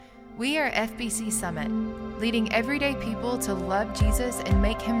We are FBC Summit, leading everyday people to love Jesus and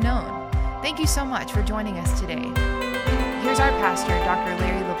make Him known. Thank you so much for joining us today. Here's our pastor, Dr.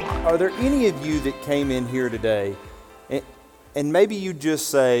 Larry LeBlanc. Are there any of you that came in here today and maybe you just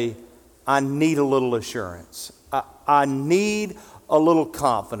say, I need a little assurance. I need a little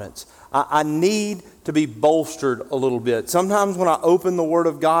confidence. I need to be bolstered a little bit. Sometimes when I open the Word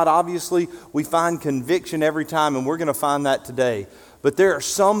of God, obviously we find conviction every time, and we're going to find that today. But there are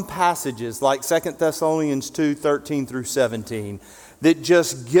some passages like 2 Thessalonians 2, 13 through 17 that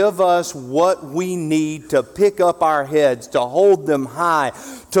just give us what we need to pick up our heads, to hold them high,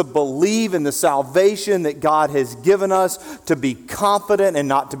 to believe in the salvation that God has given us, to be confident and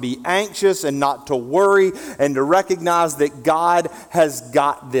not to be anxious and not to worry, and to recognize that God has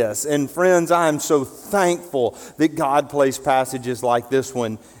got this. And friends, I am so thankful that God placed passages like this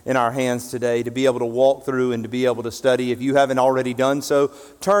one in our hands today to be able to walk through and to be able to study. If you haven't already done so,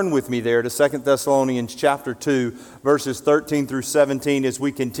 turn with me there to 2 Thessalonians chapter 2, verses 13 through 17 as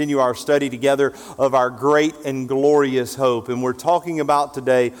we continue our study together of our great and glorious hope. And we're talking about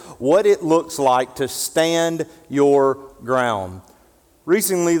today what it looks like to stand your ground.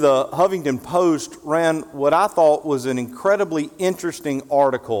 Recently, the Huffington Post ran what I thought was an incredibly interesting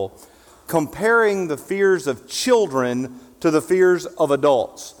article comparing the fears of children to the fears of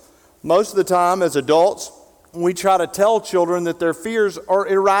adults. Most of the time, as adults, we try to tell children that their fears are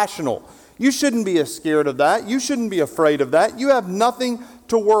irrational. You shouldn't be scared of that. You shouldn't be afraid of that. You have nothing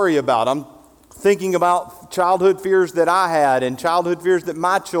to worry about. I'm thinking about childhood fears that I had and childhood fears that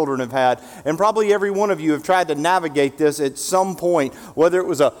my children have had. And probably every one of you have tried to navigate this at some point, whether it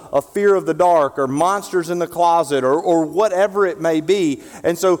was a fear of the dark or monsters in the closet or whatever it may be.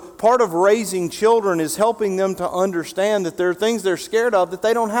 And so part of raising children is helping them to understand that there are things they're scared of that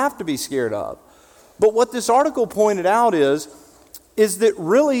they don't have to be scared of. But what this article pointed out is that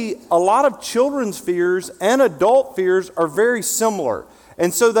really a lot of children's fears and adult fears are very similar.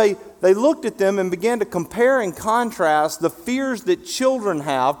 And so they looked at them and began to compare and contrast the fears that children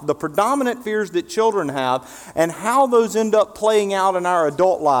have, the predominant fears that children have, and how those end up playing out in our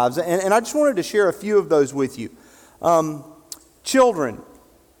adult lives. And I just wanted to share a few of those with you. Children,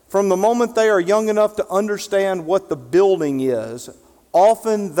 from the moment they are young enough to understand what the building is,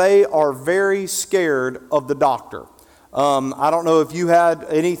 often they are very scared of the doctor. I don't know if you had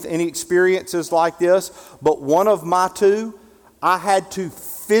any experiences like this, but one of my two, I had to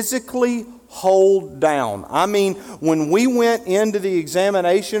physically hold down. I mean, when we went into the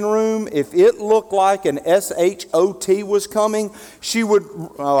examination room, if it looked like an SHOT was coming, she would,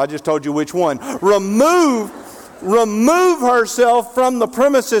 I just told you which one, remove herself from the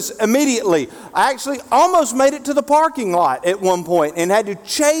premises immediately. I actually almost made it to the parking lot at one point and had to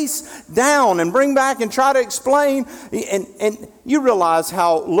chase down and bring back and try to explain. And you realize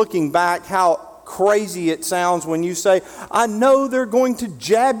how, looking back, how crazy it sounds when you say, I know they're going to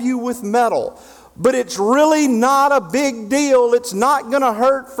jab you with metal, but it's really not a big deal. It's not going to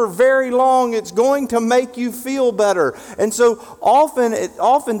hurt for very long. It's going to make you feel better. And so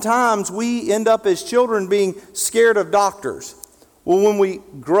oftentimes we end up as children being scared of doctors. Well, when we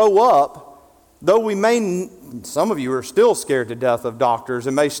grow up, though some of you are still scared to death of doctors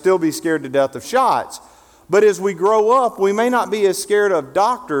and may still be scared to death of shots, but as we grow up, we may not be as scared of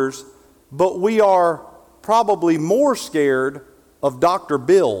doctors, but we are probably more scared of Dr.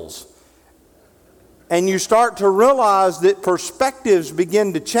 Bills. And you start to realize that perspectives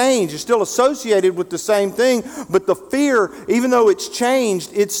begin to change. It's still associated with the same thing, but the fear, even though it's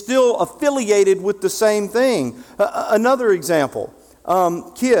changed, it's still affiliated with the same thing. Another example,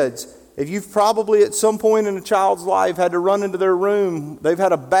 kids, if you've probably at some point in a child's life had to run into their room, they've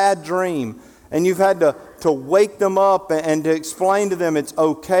had a bad dream, and you've had to wake them up and to explain to them it's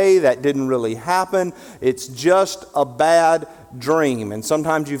okay, that didn't really happen, it's just a bad dream. And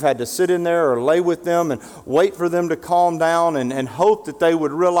sometimes you've had to sit in there or lay with them and wait for them to calm down and hope that they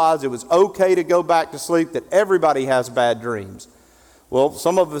would realize it was okay to go back to sleep, that everybody has bad dreams. Well,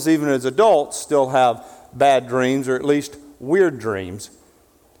 some of us, even as adults, still have bad dreams, or at least weird dreams.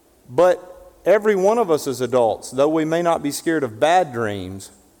 But every one of us as adults, though we may not be scared of bad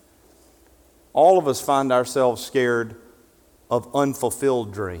dreams, all of us find ourselves scared of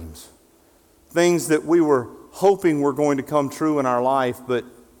unfulfilled dreams. Things that we were hoping were going to come true in our life, but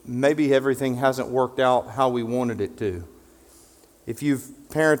maybe everything hasn't worked out how we wanted it to. If you've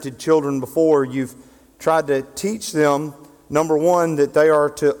parented children before, you've tried to teach them, number one, that they are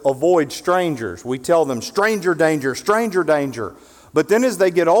to avoid strangers. We tell them, stranger danger, stranger danger. But then as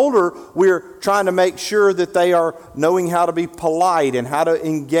they get older, we're trying to make sure that they are knowing how to be polite and how to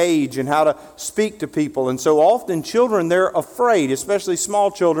engage and how to speak to people. And so often children, they're afraid, especially small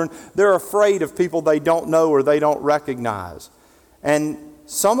children, they're afraid of people they don't know or they don't recognize. And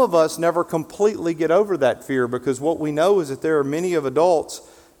some of us never completely get over that fear, because what we know is that there are many of adults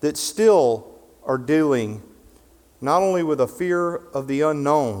that still are dealing not only with a fear of the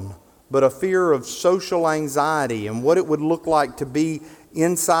unknown, but a fear of social anxiety and what it would look like to be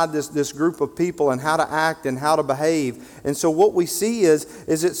inside this group of people and how to act and how to behave. And so what we see is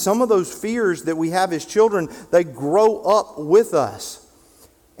that some of those fears that we have as children, they grow up with us.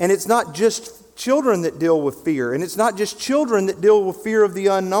 And it's not just children that deal with fear, and it's not just children that deal with fear of the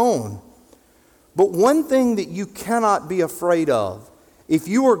unknown. But one thing that you cannot be afraid of, if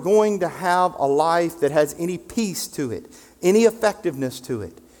you are going to have a life that has any peace to it, any effectiveness to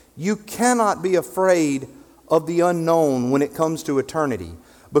it, you cannot be afraid of the unknown when it comes to eternity,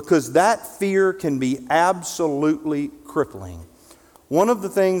 because that fear can be absolutely crippling. One of the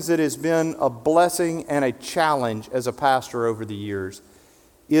things that has been a blessing and a challenge as a pastor over the years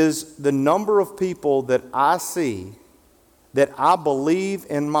is the number of people that I see that I believe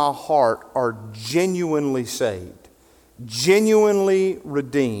in my heart are genuinely saved, genuinely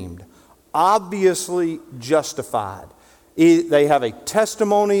redeemed, obviously justified. They have a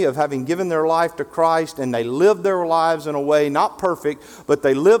testimony of having given their life to Christ, and they live their lives in a way, not perfect, but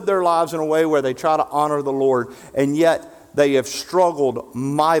they live their lives in a way where they try to honor the Lord, and yet they have struggled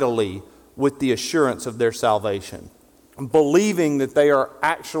mightily with the assurance of their salvation, believing that they are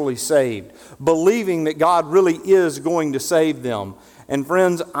actually saved, believing that God really is going to save them. And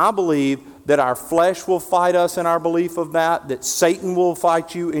friends, I believe that our flesh will fight us in our belief of that Satan will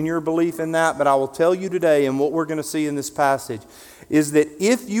fight you in your belief in that. But I will tell you today, and what we're going to see in this passage, is that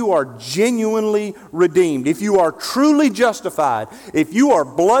if you are genuinely redeemed, if you are truly justified, if you are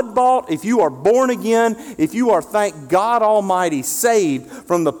blood-bought, if you are born again, if you are, thank God Almighty, saved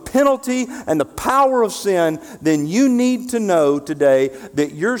from the penalty and the power of sin, then you need to know today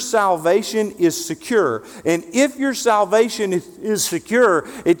that your salvation is secure. And if your salvation is secure,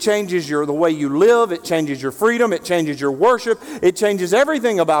 it changes the way you live, it changes your freedom, it changes your worship, it changes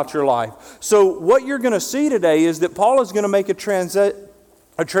everything about your life. So what you're going to see today is that Paul is going to make a transition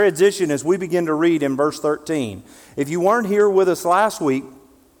as we begin to read in verse 13. If you weren't here with us last week,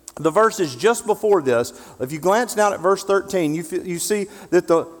 the verses just before this, if you glance down at verse 13, you see that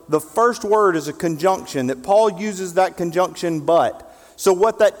the first word is a conjunction, that Paul uses that conjunction but. So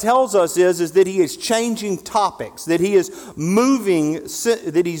what that tells us is that he is changing topics, that he's moving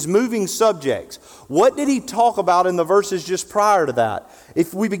subjects. What did he talk about in the verses just prior to that?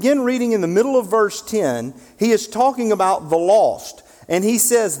 If we begin reading in the middle of verse 10, he is talking about the lost. And he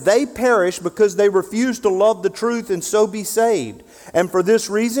says they perish because they refuse to love the truth and so be saved. And for this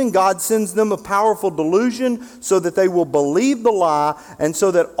reason, God sends them a powerful delusion so that they will believe the lie, and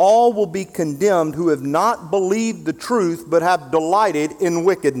so that all will be condemned who have not believed the truth but have delighted in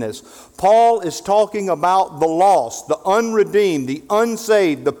wickedness. Paul is talking about the lost, the unredeemed, the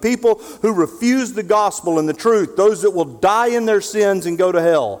unsaved, the people who refuse the gospel and the truth, those that will die in their sins and go to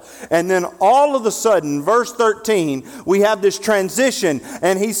hell. And then all of a sudden, verse 13, we have this transition,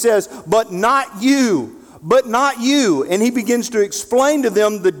 and he says, but not you. But not you. And he begins to explain to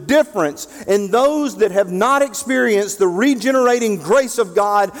them the difference in those that have not experienced the regenerating grace of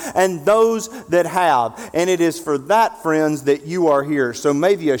God and those that have. And it is for that, friends, that you are here. So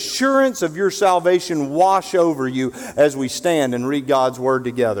may the assurance of your salvation wash over you as we stand and read God's Word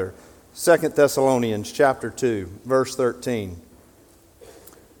together. 2 Thessalonians chapter 2, verse 13.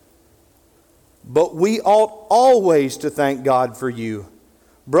 But we ought always to thank God for you,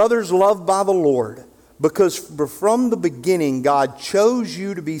 brothers loved by the Lord, because from the beginning God chose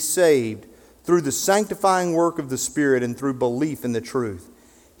you to be saved through the sanctifying work of the Spirit and through belief in the truth.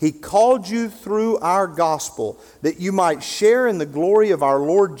 He called you through our gospel that you might share in the glory of our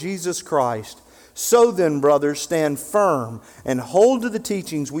Lord Jesus Christ. So then, brothers, stand firm and hold to the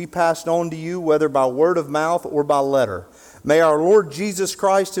teachings we passed on to you, whether by word of mouth or by letter. May our Lord Jesus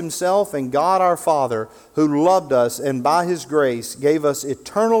Christ Himself and God our Father, who loved us and by His grace gave us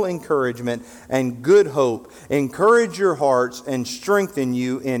eternal encouragement and good hope, encourage your hearts and strengthen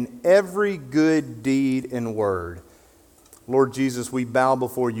you in every good deed and word. Lord Jesus, we bow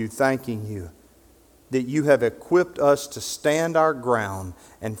before you, thanking you that you have equipped us to stand our ground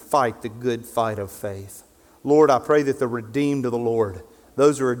and fight the good fight of faith. Lord, I pray that the redeemed of the Lord,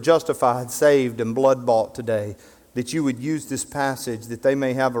 those who are justified, saved, and blood-bought today, that you would use this passage that they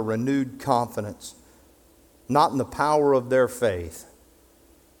may have a renewed confidence, not in the power of their faith,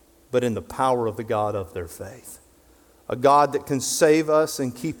 but in the power of the God of their faith. a God that can save us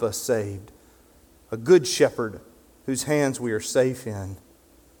and keep us saved, a good shepherd whose hands we are safe in,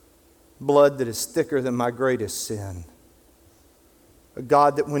 blood that is thicker than my greatest sin, a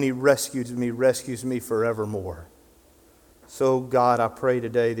God that when He rescues me forevermore. So God, I pray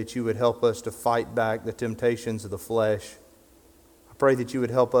today that You would help us to fight back the temptations of the flesh. I pray that You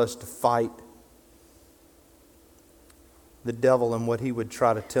would help us to fight the devil and what he would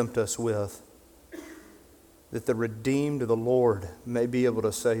try to tempt us with, that the redeemed of the Lord may be able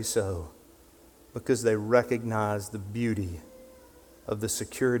to say so, because they recognize the beauty of the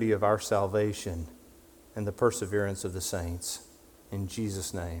security of our salvation and the perseverance of the saints. In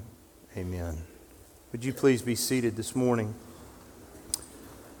Jesus' name, amen. Would you please be seated this morning?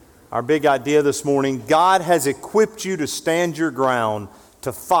 Our big idea this morning: God has equipped you to stand your ground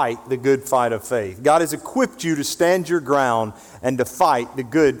to fight the good fight of faith. God has equipped you to stand your ground and to fight the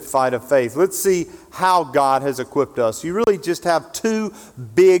good fight of faith. Let's see how God has equipped us. You really just have two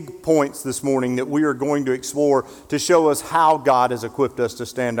big points this morning that we are going to explore to show us how God has equipped us to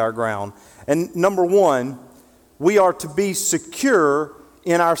stand our ground. And number one, we are to be secure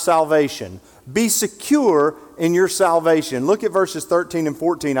in our salvation. Be secure in your salvation. Look at verses 13 and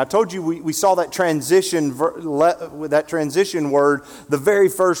 14. I told you we saw that transition word, the very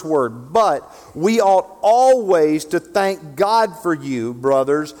first word. But we ought always to thank God for you,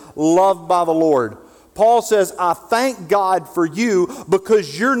 brothers, loved by the Lord. Paul says, I thank God for you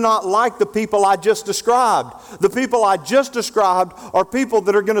because you're not like the people I just described. The people I just described are people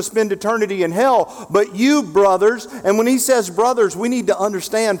that are going to spend eternity in hell. But you, brothers, and when he says brothers, we need to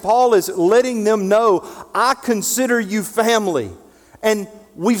understand, Paul is letting them know, I consider you family. And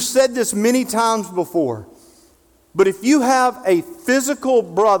we've said this many times before. But if you have a physical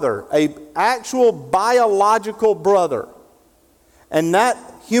brother, an actual biological brother, and that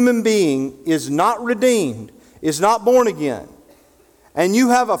human being is not redeemed, is not born again, and you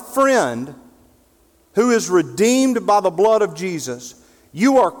have a friend who is redeemed by the blood of Jesus,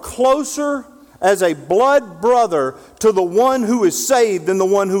 you are closer as a blood brother to the one who is saved than the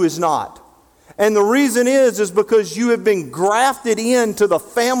one who is not. And the reason is because you have been grafted into the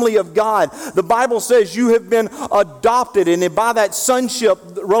family of God. The Bible says you have been adopted, and by that sonship,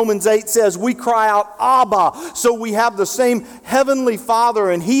 Romans 8 says, we cry out, Abba. So we have the same heavenly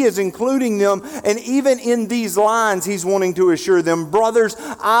Father, and He is including them. And even in these lines, He's wanting to assure them, brothers,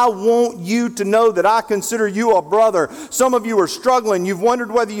 I want you to know that I consider you a brother. Some of you are struggling. You've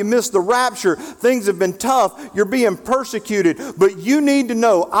wondered whether you missed the rapture. Things have been tough. You're being persecuted. But you need to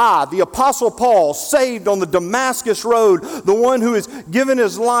know, I, the Apostle Paul, saved on the Damascus Road, the one who has given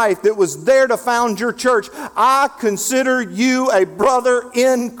his life, that was there to found your church, I consider you a brother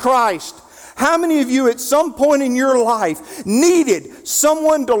in Christ. How many of you at some point in your life needed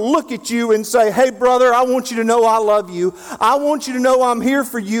someone to look at you and say, hey brother, I want you to know I love you. I want you to know I'm here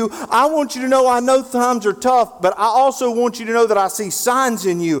for you. I want you to know I know times are tough, but I also want you to know that I see signs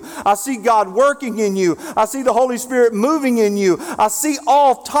in you. I see God working in you. I see the Holy Spirit moving in you. I see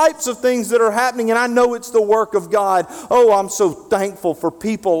all types of things that are happening, and I know it's the work of God. Oh, I'm so thankful for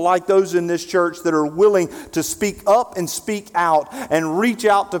people like those in this church that are willing to speak up and speak out and reach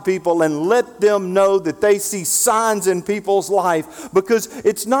out to people and let them know that they see signs in people's life, because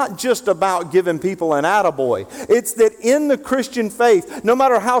it's not just about giving people an attaboy. It's that in the Christian faith, no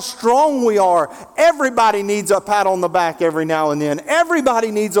matter how strong we are, everybody needs a pat on the back every now and then. Everybody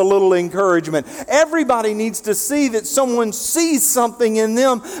needs a little encouragement. Everybody needs to see that someone sees something in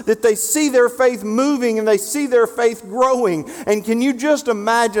them, that they see their faith moving and they see their faith growing. And can you just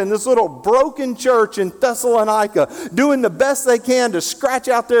imagine this little broken church in Thessalonica doing the best they can to scratch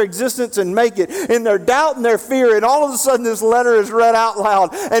out their existence and make it, in their doubt and their fear, and all of a sudden this letter is read out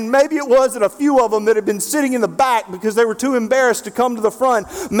loud. And maybe it was that a few of them that had been sitting in the back because they were too embarrassed to come to the front,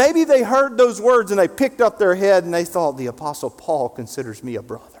 maybe they heard those words and they picked up their head and they thought, the Apostle Paul considers me a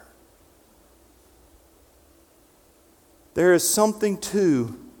brother. There is something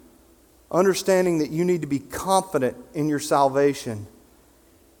to understanding that you need to be confident in your salvation,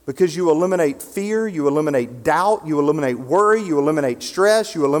 because you eliminate fear, you eliminate doubt, you eliminate worry, you eliminate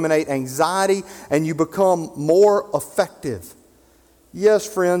stress, you eliminate anxiety, and you become more effective.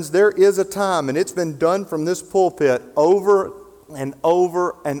 Yes, friends, there is a time, and it's been done from this pulpit over and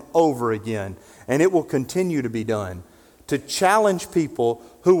over and over again, and it will continue to be done, to challenge people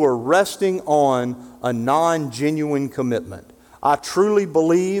who are resting on a non-genuine commitment. I truly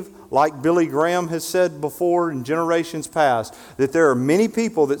believe, like Billy Graham has said before in generations past, that there are many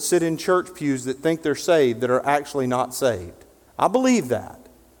people that sit in church pews that think they're saved that are actually not saved. I believe that.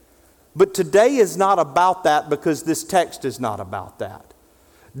 But today is not about that, because this text is not about that.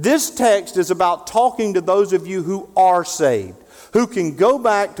 This text is about talking to those of you who are saved, who can go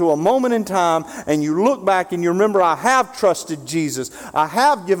back to a moment in time and you look back and you remember, I have trusted Jesus. I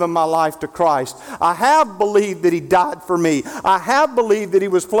have given my life to Christ. I have believed that He died for me. I have believed that He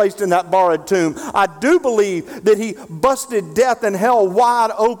was placed in that borrowed tomb. I do believe that He busted death and hell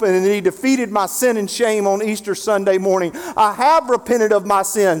wide open and that He defeated my sin and shame on Easter Sunday morning. I have repented of my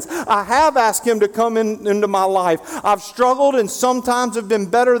sins. I have asked Him to come into my life. I've struggled and sometimes have been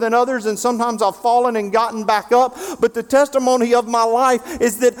better than others and sometimes I've fallen and gotten back up. But the testimony of my life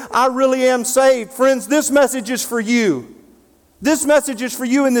is that I really am saved. Friends, this message is for you. This message is for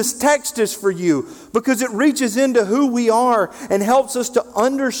you and this text is for you because it reaches into who we are and helps us to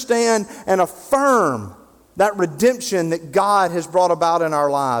understand and affirm that redemption that God has brought about in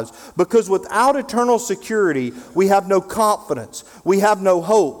our lives. Because without eternal security, we have no confidence. We have no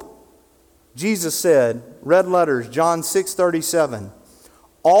hope. Jesus said, red letters, John 6:37,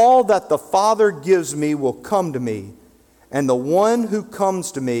 all that the Father gives me will come to me. And the one who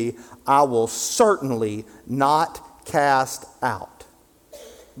comes to me, I will certainly not cast out.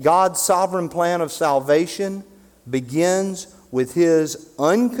 God's sovereign plan of salvation begins with His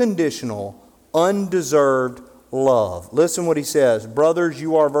unconditional, undeserved love. Listen what He says. Brothers,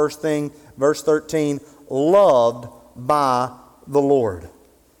 you are, verse 13, loved by the Lord.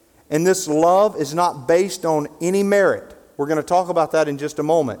 And this love is not based on any merit. We're going to talk about that in just a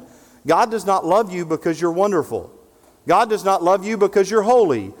moment. God does not love you because you're wonderful. God does not love you because you're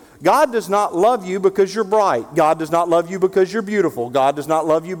holy. God does not love you because you're bright. God does not love you because you're beautiful. God does not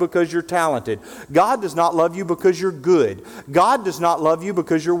love you because you're talented. God does not love you because you're good. God does not love you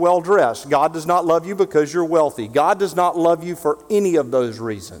because you're well dressed. God does not love you because you're wealthy. God does not love you for any of those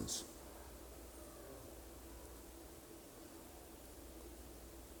reasons.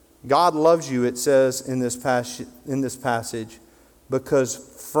 God loves you, it says in this passage, because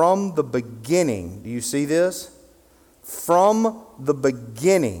from the beginning, do you see this? From the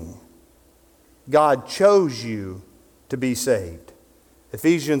beginning, God chose you to be saved.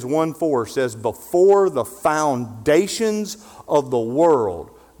 Ephesians 1:4 says, before the foundations of the world,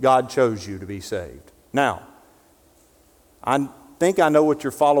 God chose you to be saved. Now, I think I know what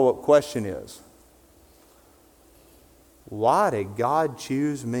your follow-up question is. Why did God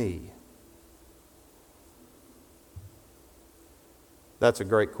choose me? That's a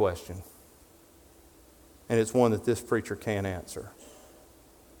great question. And it's one that this preacher can't answer.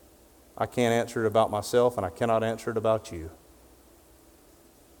 I can't answer it about myself, and I cannot answer it about you.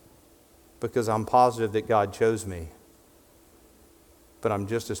 Because I'm positive that God chose me. But I'm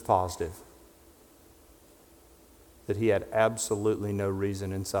just as positive that He had absolutely no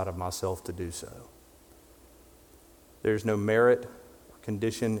reason inside of myself to do so. There's no merit or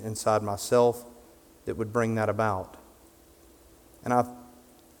condition inside myself that would bring that about. And I've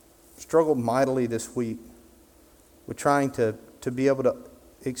struggled mightily this week with trying to be able to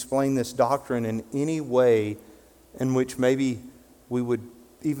explain this doctrine in any way in which maybe we would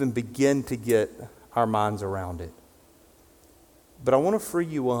even begin to get our minds around it. But I want to free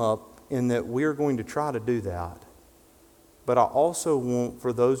you up in that we're going to try to do that. But I also want,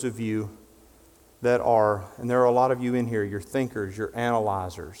 for those of you that are, and there are a lot of you in here, you're thinkers, you're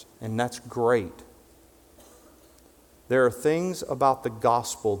analyzers, and that's great. There are things about the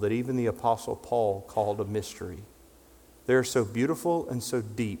gospel that even the Apostle Paul called a mystery. They're so beautiful and so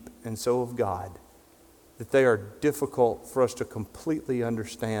deep and so of God that they are difficult for us to completely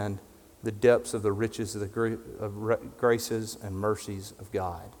understand the depths of the riches of the graces and mercies of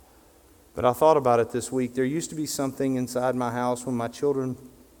God. But I thought about it this week. There used to be something inside my house when my children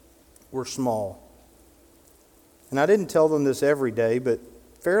were small. And I didn't tell them this every day, but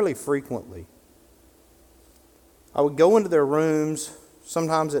fairly frequently. I would go into their rooms,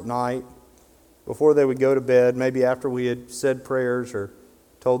 sometimes at night, before they would go to bed, maybe after we had said prayers or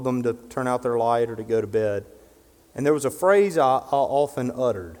told them to turn out their light or to go to bed. And there was a phrase I often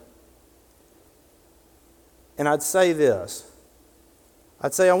uttered. And I'd say this.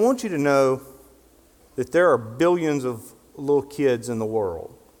 I'd say, I want you to know that there are billions of little kids in the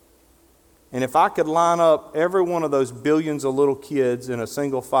world. And if I could line up every one of those billions of little kids in a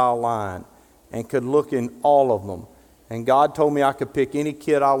single file line and could look in all of them, and God told me I could pick any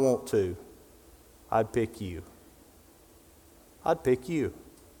kid I want to, I'd pick you. I'd pick you.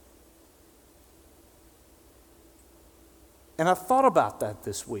 And I thought about that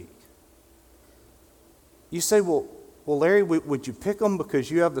this week. You say, well, Larry, would you pick them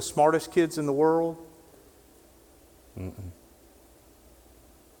because you have the smartest kids in the world? Mm-mm.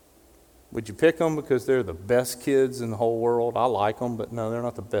 Would you pick them because they're the best kids in the whole world? I like them, but no, they're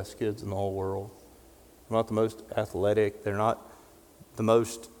not the best kids in the whole world. They're not the most athletic. They're not the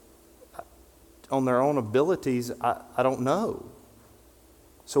most on their own abilities, I don't know.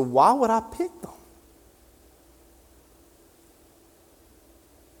 So why would I pick them?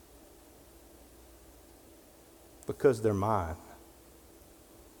 Because they're mine.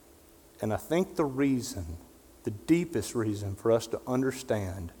 And I think the deepest reason for us to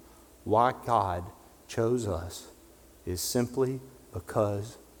understand why God chose us is simply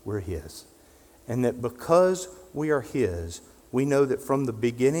because we're His. And that because we are His, we know that from the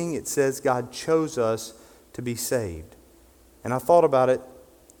beginning it says God chose us to be saved. And I thought about it,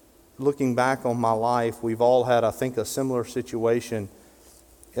 looking back on my life. We've all had, I think, a similar situation.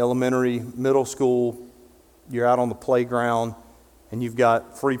 Elementary, middle school, you're out on the playground and you've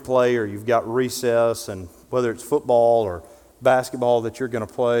got free play or you've got recess, and whether it's football or basketball that you're going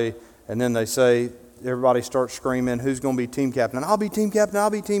to play, and then they say, everybody starts screaming, who's going to be team captain? I'll be team captain, I'll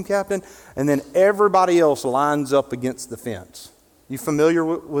be team captain. And then everybody else lines up against the fence. You familiar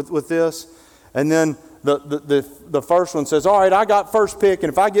with this? And then the first one says, all right, I got first pick,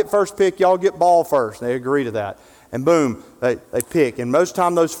 and if I get first pick, y'all get ball first. They agree to that. And boom, they pick. And most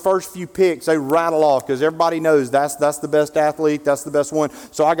time those first few picks, they rattle off because everybody knows that's the best athlete, that's the best one.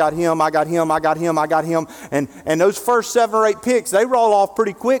 So I got him, I got him, I got him, I got him. And those first 7 or 8 picks, they roll off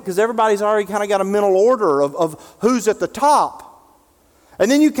pretty quick because everybody's already kind of got a mental order of who's at the top. And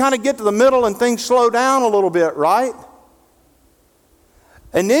then you kind of get to the middle and things slow down a little bit, right?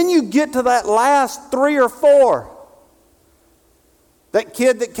 And then you get to that last 3 or 4. That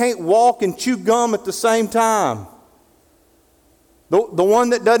kid that can't walk and chew gum at the same time. The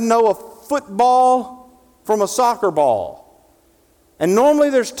one that doesn't know a football from a soccer ball. And normally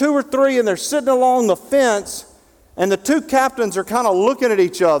there's 2 or 3 and they're sitting along the fence and the 2 captains are kind of looking at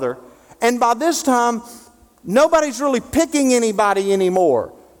each other. And by this time, nobody's really picking anybody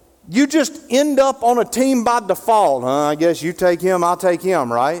anymore. You just end up on a team by default. I guess you take him, I'll take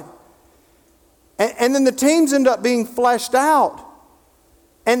him, right? And then the teams end up being fleshed out.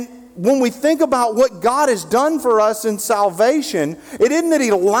 And when we think about what God has done for us in salvation, it isn't that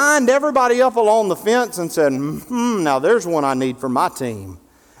He lined everybody up along the fence and said, now there's one I need for my team.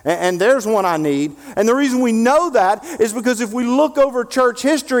 And there's one I need. And the reason we know that is because if we look over church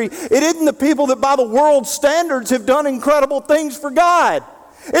history, it isn't the people that by the world's standards have done incredible things for God.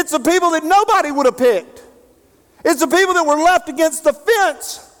 It's the people that nobody would have picked. It's the people that were left against the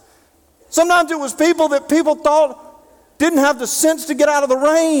fence. Sometimes it was people that people thought didn't have the sense to get out of the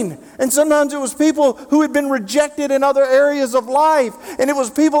rain. And sometimes it was people who had been rejected in other areas of life. And it was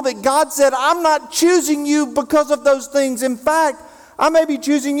people that God said, I'm not choosing you because of those things. In fact, I may be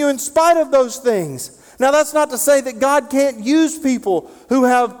choosing you in spite of those things. Now, that's not to say that God can't use people who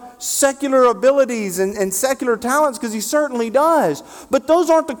have secular abilities and secular talents, because He certainly does. But those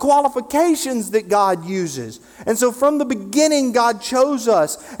aren't the qualifications that God uses. And so from the beginning, God chose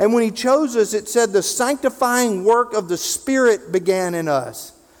us. And when He chose us, it said the sanctifying work of the Spirit began in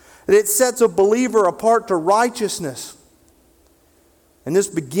us. That it sets a believer apart to righteousness. And this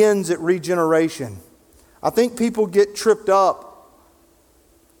begins at regeneration. I think people get tripped up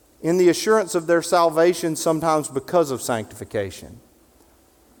in the assurance of their salvation sometimes because of sanctification.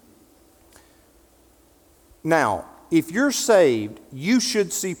 Now, if you're saved, you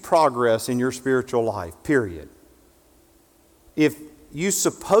should see progress in your spiritual life, period. If you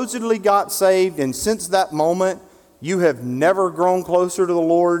supposedly got saved and since that moment you have never grown closer to the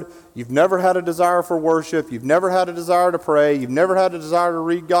Lord, you've never had a desire for worship, you've never had a desire to pray, you've never had a desire to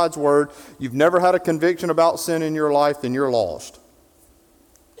read God's Word, you've never had a conviction about sin in your life, then you're lost.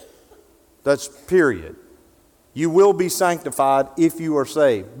 That's period. You will be sanctified if you are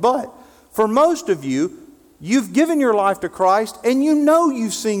saved. But for most of you, you've given your life to Christ and you know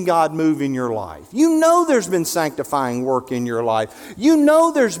you've seen God move in your life. You know there's been sanctifying work in your life. You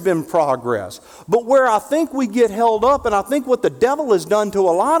know there's been progress. But where I think we get held up, and I think what the devil has done to a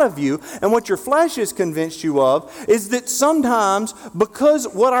lot of you and what your flesh has convinced you of, is that sometimes because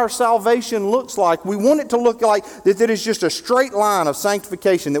what our salvation looks like, we want it to look like that it is just a straight line of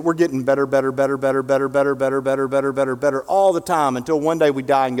sanctification, that we're getting better all the time until one day we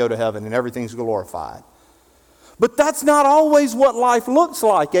die and go to heaven and everything's glorified. But that's not always what life looks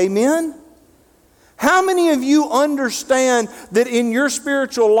like, amen? How many of you understand that in your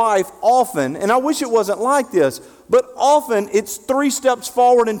spiritual life often, and I wish it wasn't like this, but often it's 3 steps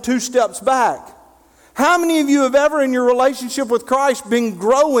forward and 2 steps back? How many of you have ever in your relationship with Christ been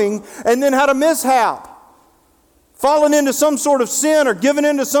growing and then had a mishap? Fallen into some sort of sin or given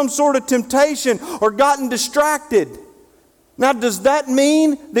into some sort of temptation or gotten distracted? Now, does that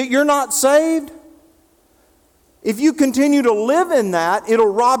mean that you're not saved? If you continue to live in that,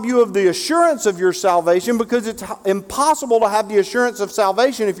 it'll rob you of the assurance of your salvation, because it's impossible to have the assurance of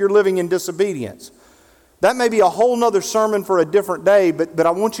salvation if you're living in disobedience. That may be a whole nother sermon for a different day, but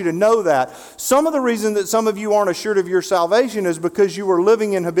I want you to know that. Some of the reason that some of you aren't assured of your salvation is because you are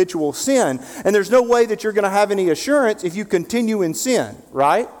living in habitual sin. And there's no way that you're going to have any assurance if you continue in sin,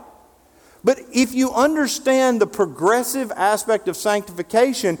 right? But if you understand the progressive aspect of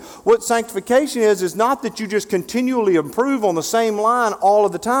sanctification, what sanctification is not that you just continually improve on the same line all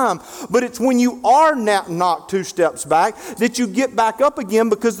of the time, but it's when you are knocked 2 steps back that you get back up again,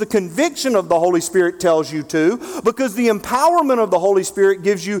 because the conviction of the Holy Spirit tells you to, because the empowerment of the Holy Spirit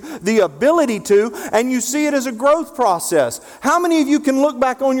gives you the ability to, and you see it as a growth process. How many of you can look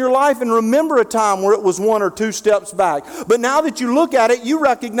back on your life and remember a time where it was 1 or 2 steps back? But now that you look at it, you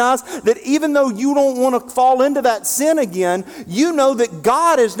recognize that even though you don't want to fall into that sin again, you know that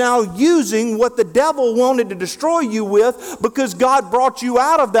God is now using what the devil wanted to destroy you with, because God brought you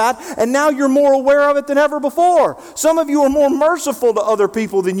out of that, and now you're more aware of it than ever before. Some of you are more merciful to other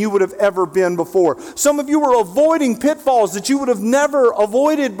people than you would have ever been before. Some of you are avoiding pitfalls that you would have never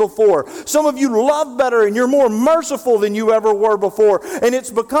avoided before. Some of you love better and you're more merciful than you ever were before. And it's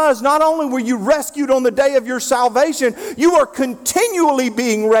because not only were you rescued on the day of your salvation, you are continually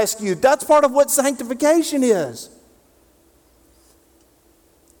being rescued. That's part of what sanctification is.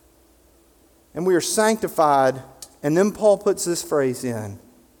 And we are sanctified, and then Paul puts this phrase in.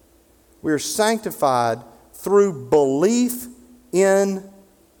 We are sanctified through belief in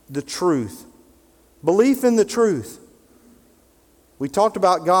the truth. Belief in the truth. We talked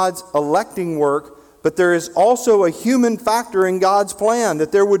about God's electing work, but there is also a human factor in God's plan,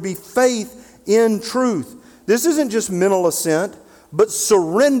 that there would be faith in truth. This isn't just mental assent, but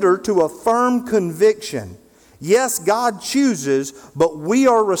surrender to a firm conviction. Yes, God chooses, but we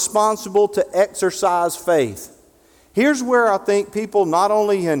are responsible to exercise faith. Here's where I think people, not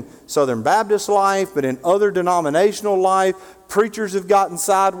only in Southern Baptist life, but in other denominational life, preachers have gotten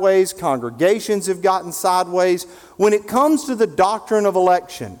sideways, congregations have gotten sideways. When it comes to the doctrine of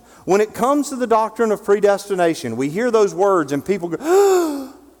election, when it comes to the doctrine of predestination, we hear those words and people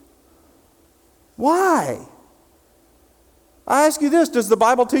go, why? I ask you this, does the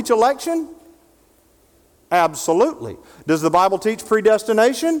Bible teach election? Absolutely. Does the Bible teach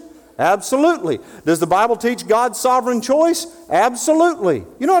predestination? Absolutely. Does the Bible teach God's sovereign choice? Absolutely.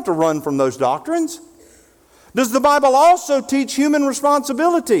 You don't have to run from those doctrines. Does the Bible also teach human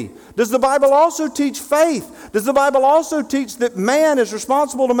responsibility? Does the Bible also teach faith? Does the Bible also teach that man is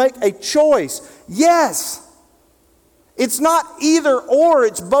responsible to make a choice? Yes. It's not either or,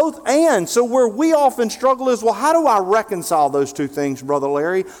 it's both and. So where we often struggle is, well, how do I reconcile those two things, Brother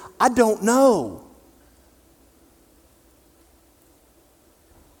Larry? I don't know.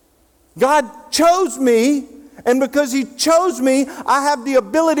 God chose me, and because He chose me, I have the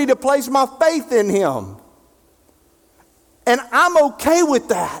ability to place my faith in Him. And I'm okay with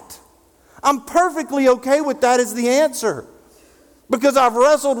that. I'm perfectly okay with that as the answer. Because I've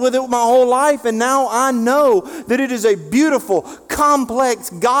wrestled with it my whole life, and now I know that it is a beautiful, complex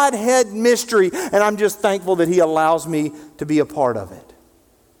Godhead mystery, and I'm just thankful that He allows me to be a part of it.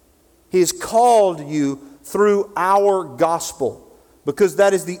 He has called you through our gospel, because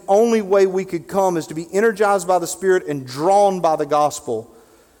that is the only way we could come, is to be energized by the Spirit and drawn by the gospel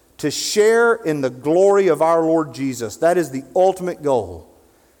to share in the glory of our Lord Jesus. That is the ultimate goal.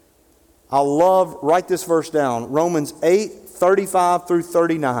 Write this verse down, Romans 8:35 through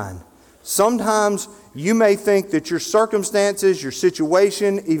 39. Sometimes you may think that your circumstances, your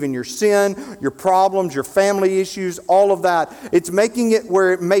situation, even your sin, your problems, your family issues, all of that, it's making it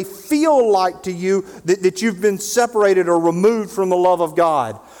where it may feel like to you that you've been separated or removed from the love of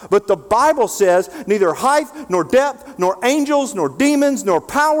God. But the Bible says neither height, nor depth, nor angels, nor demons, nor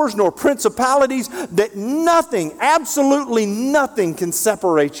powers, nor principalities, that nothing, absolutely nothing can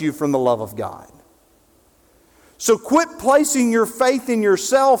separate you from the love of God. So quit placing your faith in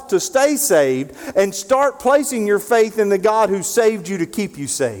yourself to stay saved and start placing your faith in the God who saved you to keep you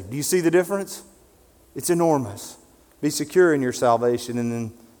saved. Do you see the difference? It's enormous. Be secure in your salvation, and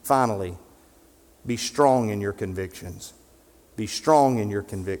then finally, be strong in your convictions. Be strong in your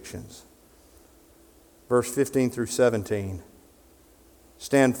convictions. Verse 15 through 17.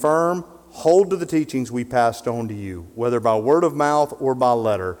 Stand firm. Hold to the teachings we passed on to you, whether by word of mouth or by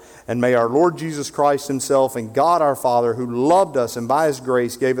letter. And may our Lord Jesus Christ Himself and God our Father, who loved us and by His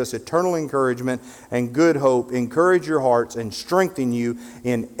grace gave us eternal encouragement and good hope, encourage your hearts and strengthen you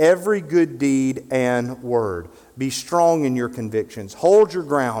in every good deed and word. Be strong in your convictions. Hold your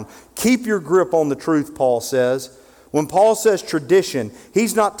ground. Keep your grip on the truth, Paul says. When Paul says tradition,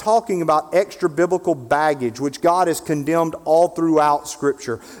 he's not talking about extra biblical baggage, which God has condemned all throughout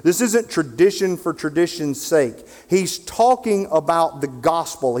Scripture. This isn't tradition for tradition's sake. He's talking about the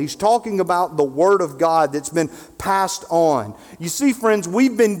gospel. He's talking about the Word of God that's been passed on. You see, friends,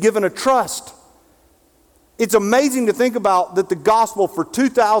 we've been given a trust. It's amazing to think about that the gospel for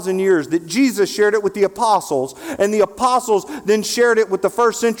 2,000 years, that Jesus shared it with the apostles, and the apostles then shared it with the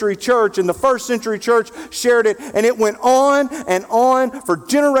first century church, and the first century church shared it, and it went on and on for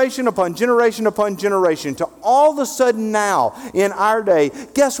generation upon generation upon generation, to all of a sudden now, in our day,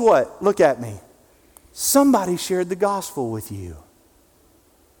 guess what? Look at me. Somebody shared the gospel with you.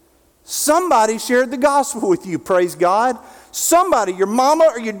 Somebody shared the gospel with you, praise God. Somebody, your mama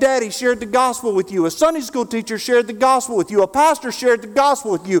or your daddy, shared the gospel with you. A Sunday school teacher shared the gospel with you. A pastor shared the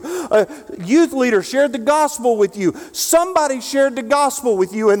gospel with you. A youth leader shared the gospel with you. Somebody shared the gospel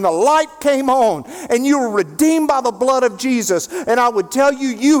with you, and the light came on, and you were redeemed by the blood of Jesus. And I would tell you,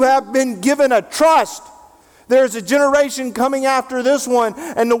 you have been given a trust. There's a generation coming after this one,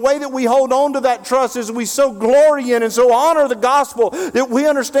 and the way that we hold on to that trust is we so glory in and so honor the gospel that we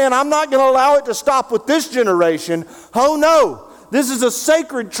understand I'm not going to allow it to stop with this generation. Oh no, this is a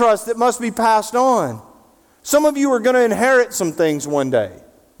sacred trust that must be passed on. Some of you are going to inherit some things one day.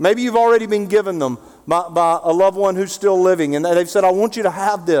 Maybe you've already been given them by a loved one who's still living, and they've said, I want you to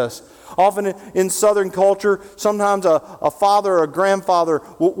have this. Often in Southern culture, sometimes a father or a grandfather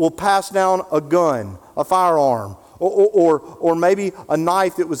will pass down a gun, a firearm, or maybe a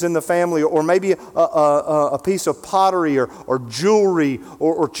knife that was in the family, or maybe a piece of pottery or jewelry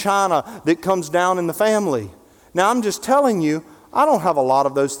or china that comes down in the family. Now, I'm just telling you, I don't have a lot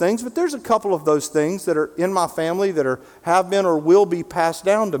of those things, but there's a couple of those things that are in my family that have been or will be passed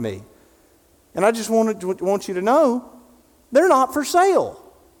down to me. And I just want you to know, they're not for sale.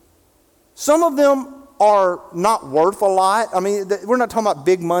 Some of them are not worth a lot. I mean, we're not talking about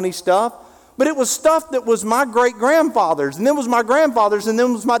big money stuff, but it was stuff that was my great-grandfather's, and then was my grandfather's, and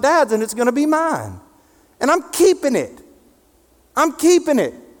then was my dad's, and it's going to be mine. And I'm keeping it. I'm keeping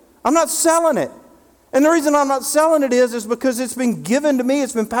it. I'm not selling it. And the reason I'm not selling it is because it's been given to me.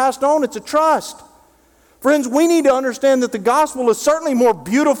 It's been passed on. It's a trust. Friends, we need to understand that the gospel is certainly more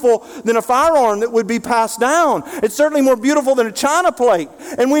beautiful than a firearm that would be passed down. It's certainly more beautiful than a china plate.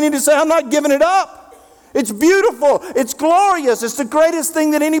 And we need to say, I'm not giving it up. It's beautiful. It's glorious. It's the greatest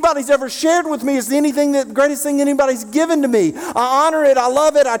thing that anybody's ever shared with me. It's the greatest thing anybody's given to me. I honor it. I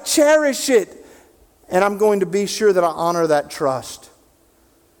love it. I cherish it. And I'm going to be sure that I honor that trust.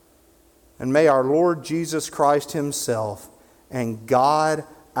 And may our Lord Jesus Christ Himself and God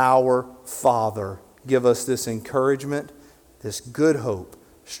our Father give us this encouragement, this good hope,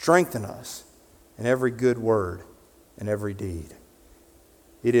 strengthen us in every good word and every deed.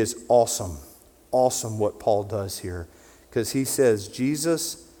 It is awesome what Paul does here, because he says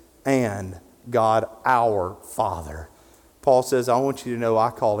Jesus and God our Father. Paul says, I want you to know I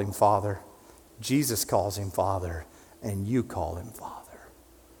call Him Father, Jesus calls Him Father, and you call Him Father.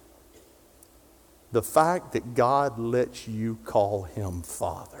 The fact that God lets you call Him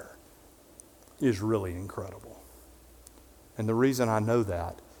Father is really incredible. And the reason I know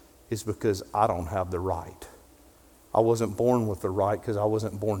that is because I don't have the right. I wasn't born with the right because I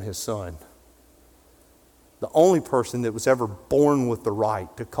wasn't born His son. The only person that was ever born with the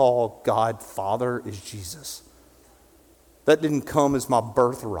right to call God Father is Jesus. That didn't come as my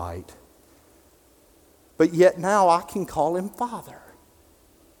birthright. But yet now I can call Him Father.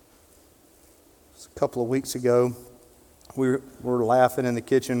 A couple of weeks ago, we were laughing in the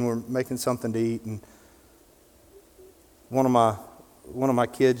kitchen. We're making something to eat, and one of my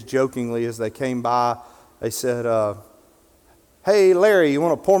kids, jokingly, as they came by, they said, "Hey, Larry, you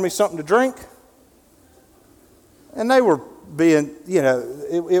want to pour me something to drink?" And they were being,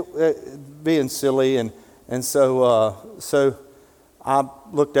 being silly, and so I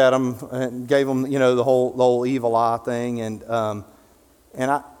looked at them and gave them, the whole evil eye thing, and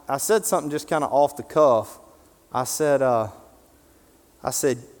I said something just kind of off the cuff. I said,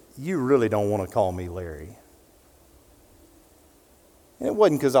 you really don't want to call me Larry. And it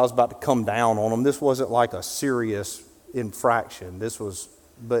wasn't because I was about to come down on them. This wasn't like a serious infraction.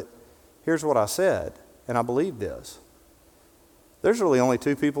 But here's what I said, and I believe this. There's really only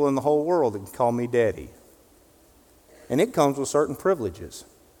two people in the whole world that can call me Daddy. And it comes with certain privileges.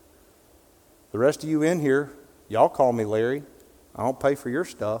 The rest of you in here, y'all call me Larry. I don't pay for your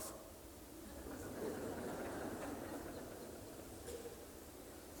stuff.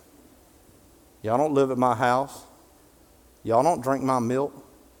 Y'all don't live at my house. Y'all don't drink my milk.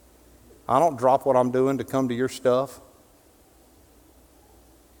 I don't drop what I'm doing to come to your stuff.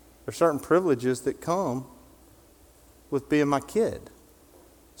 There's certain privileges that come with being my kid.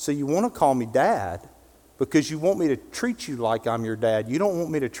 So you want to call me Dad because you want me to treat you like I'm your dad. You don't want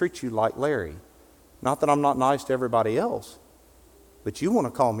me to treat you like Larry. Not that I'm not nice to everybody else, but you want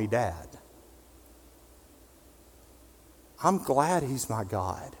to call me Dad. I'm glad he's my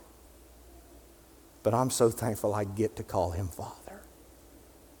God, but I'm so thankful I get to call him Father,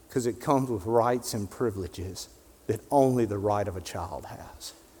 because it comes with rights and privileges that only the right of a child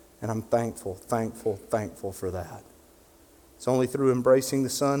has. And I'm thankful for that. It's only through embracing the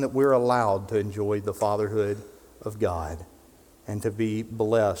Son that we're allowed to enjoy the fatherhood of God and to be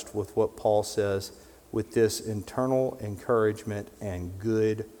blessed with what Paul says, with this internal encouragement and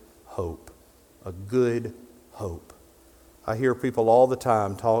good hope. A good hope. I hear people all the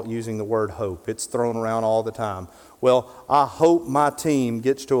time using the word hope. It's thrown around all the time. Well, I hope my team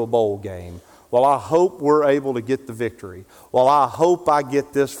gets to a bowl game. Well, I hope we're able to get the victory. Well, I hope I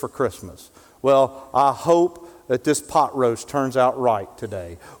get this for Christmas. Well, I hope that this pot roast turns out right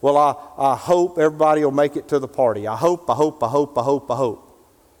today. Well, I hope everybody will make it to the party. I hope. But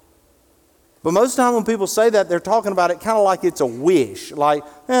most of the time when people say that, they're talking about it kind of like it's a wish. Like,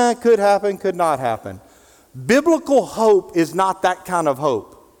 it could happen, could not happen. Biblical hope is not that kind of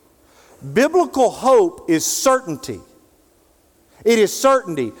hope. Biblical hope is certainty. It is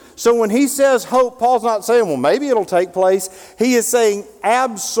certainty. So when he says hope, Paul's not saying, well, maybe it'll take place. He is saying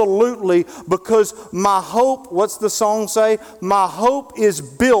absolutely, because my hope, what's the song say? My hope is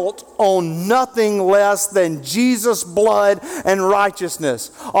built on nothing less than Jesus' blood and righteousness.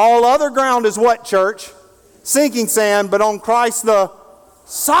 All other ground is what, church? Sinking sand, but on Christ the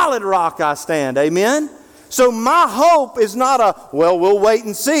solid rock I stand. Amen? So my hope is not we'll wait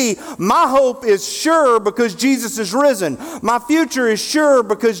and see. My hope is sure because Jesus is risen. My future is sure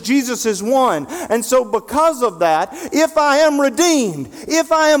because Jesus is won. And so because of that, if I am redeemed,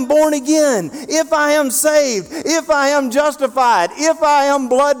 if I am born again, if I am saved, if I am justified, if I am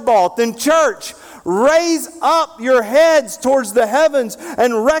blood bought, then church, raise up your heads towards the heavens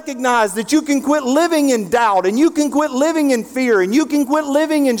and recognize that you can quit living in doubt, and you can quit living in fear, and you can quit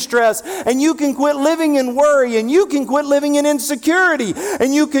living in stress, and you can quit living in worry, and you can quit living in insecurity,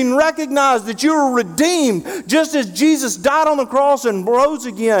 and you can recognize that you are redeemed just as Jesus died on the cross and rose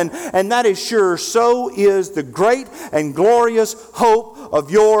again, and that is sure. So is the great and glorious hope of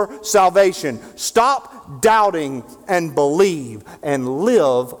your salvation. Stop doubting and believe and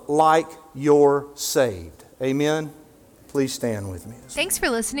live like you're saved. Amen? Please stand with me. Thanks for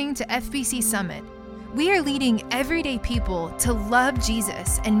listening to FBC Summit. We are leading everyday people to love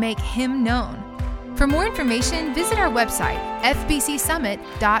Jesus and make Him known. For more information, visit our website,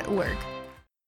 fbcsummit.org.